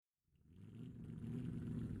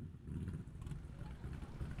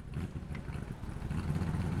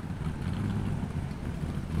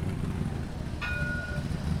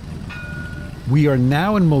We are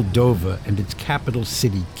now in Moldova and its capital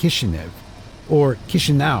city, Chisinau, or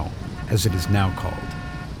Chisinau, as it is now called.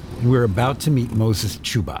 And we're about to meet Moses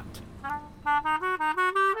Chubat.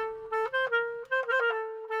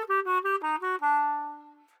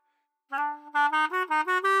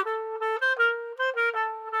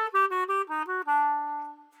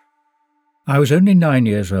 I was only 9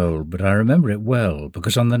 years old, but I remember it well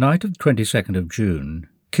because on the night of the 22nd of June,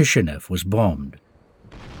 Chisinau was bombed.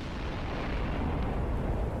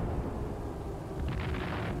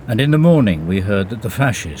 And in the morning we heard that the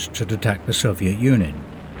fascists had attacked the Soviet Union.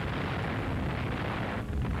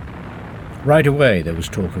 Right away there was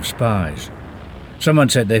talk of spies. Someone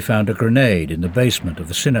said they found a grenade in the basement of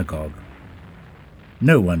the synagogue.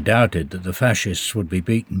 No one doubted that the fascists would be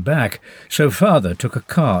beaten back, so Father took a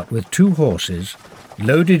cart with 2 horses,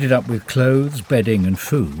 loaded it up with clothes, bedding and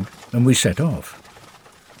food, and we set off.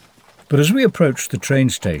 But as we approached the train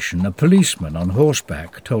station, a policeman on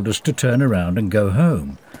horseback told us to turn around and go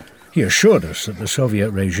home. He assured us that the Soviet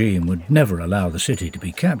regime would never allow the city to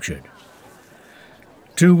be captured.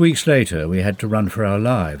 2 weeks later, we had to run for our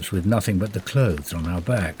lives with nothing but the clothes on our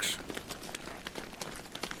backs.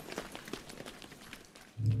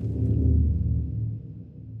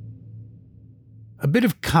 A bit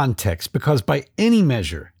of context, because by any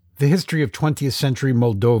measure, the history of 20th century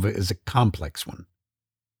Moldova is a complex one.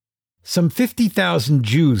 Some 50,000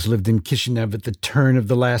 Jews lived in Chisinau at the turn of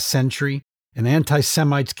the last century, and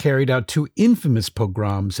anti-Semites carried out 2 infamous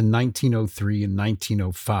pogroms in 1903 and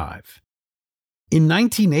 1905. In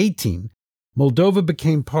 1918, Moldova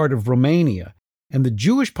became part of Romania, and the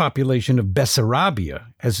Jewish population of Bessarabia,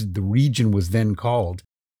 as the region was then called,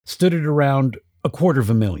 stood at around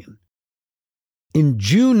 250,000. In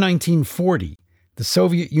June 1940, the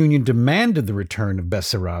Soviet Union demanded the return of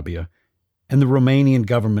Bessarabia, and the Romanian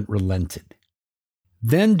government relented.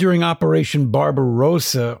 Then, during Operation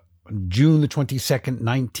Barbarossa, on June the 22nd,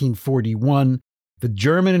 1941, the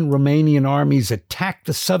German and Romanian armies attacked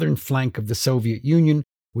the southern flank of the Soviet Union,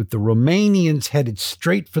 with the Romanians headed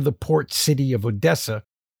straight for the port city of Odessa,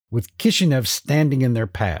 with Chisinau standing in their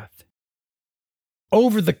path.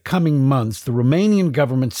 Over the coming months, the Romanian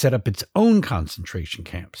government set up its own concentration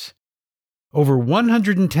camps. Over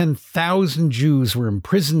 110,000 Jews were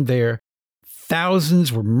imprisoned there.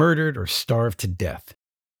 Thousands were murdered or starved to death.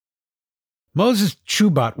 Moses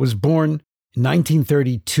Chubat was born in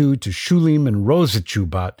 1932 to Shulim and Rosa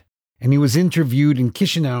Chubat, and he was interviewed in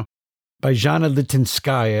Chisinau by Zhana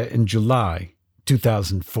Litinskaya in July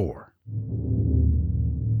 2004.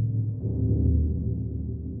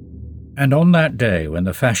 And on that day, when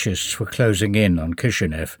the fascists were closing in on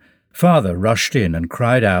Chisinau, Father rushed in and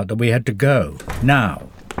cried out that we had to go, now.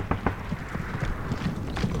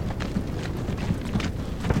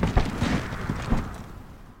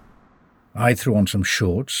 I threw on some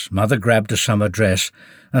shorts, Mother grabbed a summer dress,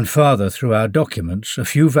 and Father threw our documents, a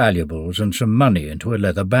few valuables and some money into a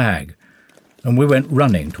leather bag, and we went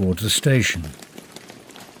running towards the station.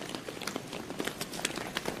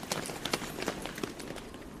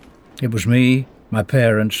 It was me, my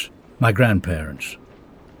parents, my grandparents.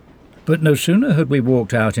 But no sooner had we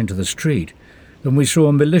walked out into the street than we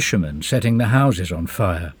saw militiamen setting the houses on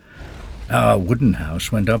fire. Our wooden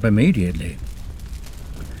house went up immediately,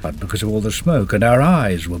 but because of all the smoke, and our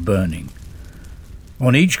eyes were burning.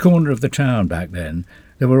 On each corner of the town back then,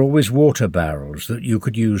 there were always water barrels that you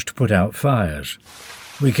could use to put out fires.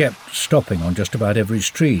 We kept stopping on just about every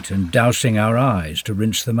street and dousing our eyes to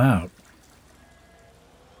rinse them out.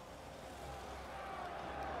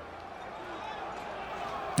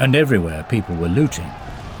 And everywhere people were looting.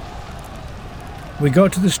 We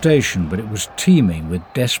got to the station, but it was teeming with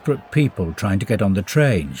desperate people trying to get on the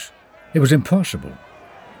trains. It was impossible.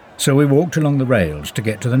 So we walked along the rails to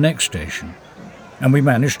get to the next station, and we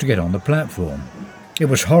managed to get on the platform. It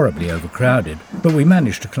was horribly overcrowded, but we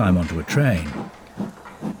managed to climb onto a train.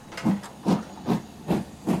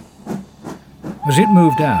 As it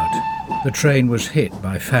moved out, the train was hit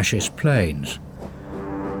by fascist planes.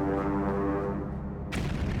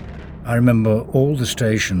 I remember all the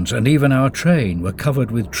stations and even our train were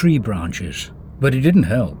covered with tree branches, but it didn't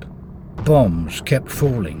help. Bombs kept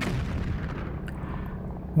falling.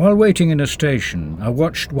 While waiting in a station, I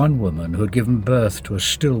watched one woman who had given birth to a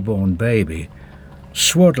stillborn baby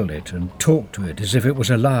swaddle it and talk to it as if it was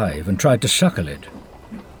alive and tried to suckle it.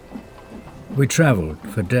 We travelled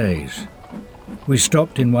for days. We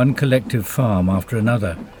stopped in one collective farm after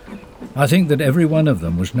another. I think that every one of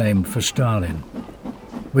them was named for Stalin.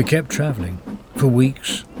 We kept travelling for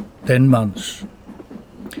weeks, then months.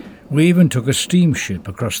 We even took a steamship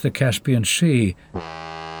across the Caspian Sea.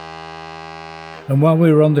 And while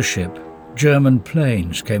we were on the ship, German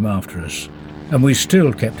planes came after us, and we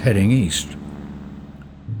still kept heading east.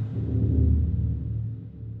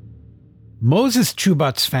 Moses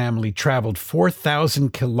Chubat's family traveled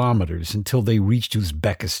 4,000 kilometers until they reached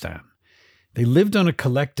Uzbekistan. They lived on a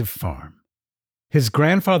collective farm. His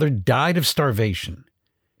grandfather died of starvation.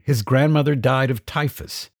 His grandmother died of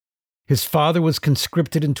typhus. His father was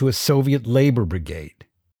conscripted into a Soviet labor brigade.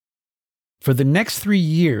 For the next 3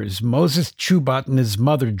 years, Moses Chubat and his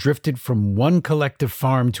mother drifted from one collective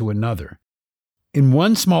farm to another. In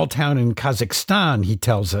one small town in Kazakhstan, he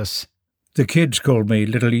tells us, "The kids called me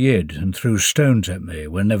Little Yid and threw stones at me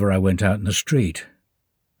whenever I went out in the street.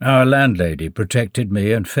 Our landlady protected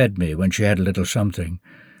me and fed me when she had a little something.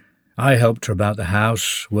 I helped her about the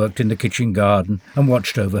house, worked in the kitchen garden, and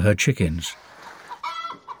watched over her chickens.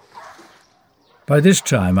 By this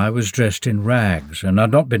time I was dressed in rags and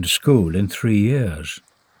had not been to school in 3 years.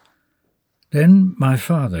 Then my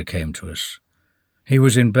father came to us. He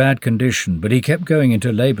was in bad condition, but he kept going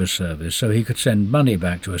into labour service so he could send money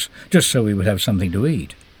back to us, just so we would have something to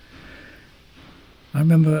eat. I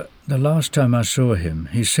remember the last time I saw him,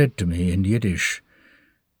 he said to me in Yiddish,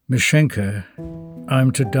 'Mishenka,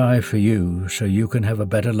 I'm to die for you so you can have a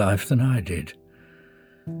better life than I did.'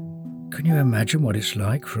 Can you imagine what it's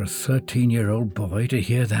like for a 13-year-old boy to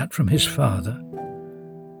hear that from his father?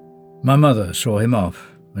 My mother saw him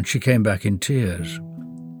off, and she came back in tears.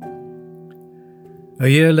 A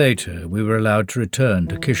year later, we were allowed to return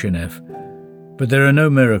to Chisinau, but there are no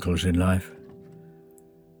miracles in life.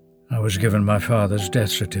 I was given my father's death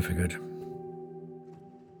certificate.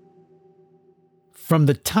 From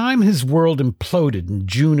the time his world imploded in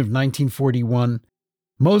June of 1941,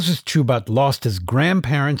 Moses Chubat lost his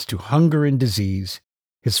grandparents to hunger and disease,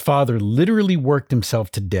 his father literally worked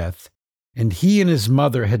himself to death, and he and his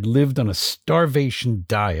mother had lived on a starvation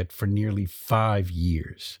diet for nearly 5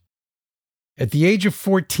 years. At the age of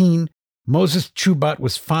 14, Moses Chubat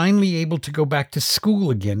was finally able to go back to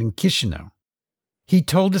school again in Chisinau. He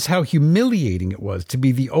told us how humiliating it was to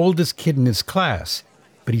be the oldest kid in his class,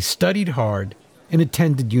 but he studied hard and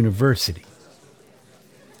attended university.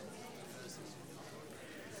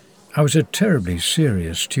 I was a terribly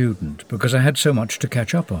serious student because I had so much to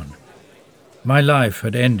catch up on. My life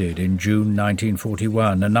had ended in June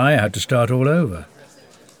 1941 and I had to start all over.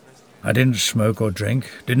 I didn't smoke or drink,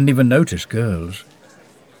 didn't even notice girls.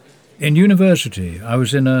 In university, I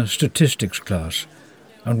was in a statistics class,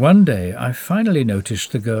 and one day I finally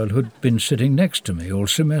noticed the girl who'd been sitting next to me all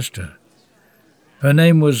semester. Her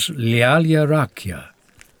name was Lialia Rakia.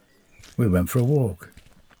 We went for a walk.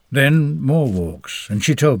 Then more walks, and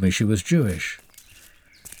she told me she was Jewish.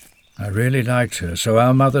 I really liked her, so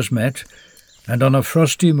our mothers met, and on a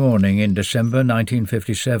frosty morning in December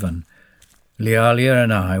 1957, Lialia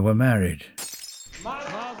and I were married.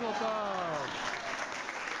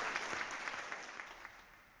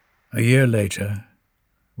 A year later,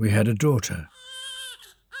 we had a daughter.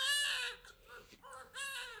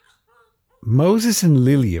 Moses and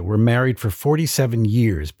Lilia were married for 47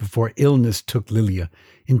 years before illness took Lilia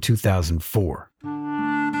in 2004.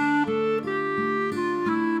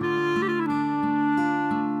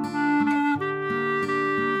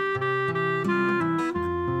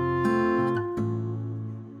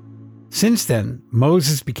 Since then,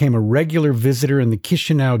 Moses became a regular visitor in the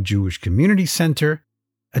Chisinau Jewish Community Center,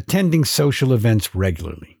 attending social events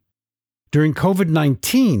regularly. During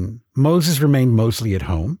COVID-19, Moses remained mostly at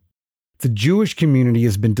home. The Jewish community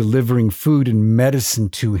has been delivering food and medicine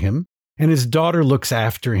to him, and his daughter looks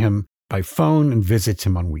after him by phone and visits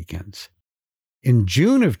him on weekends. In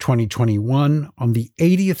June of 2021, on the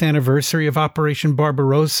 80th anniversary of Operation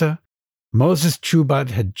Barbarossa, Moses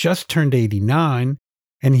Chubat had just turned 89,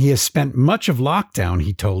 and he has spent much of lockdown,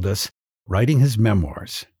 he told us, writing his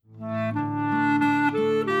memoirs.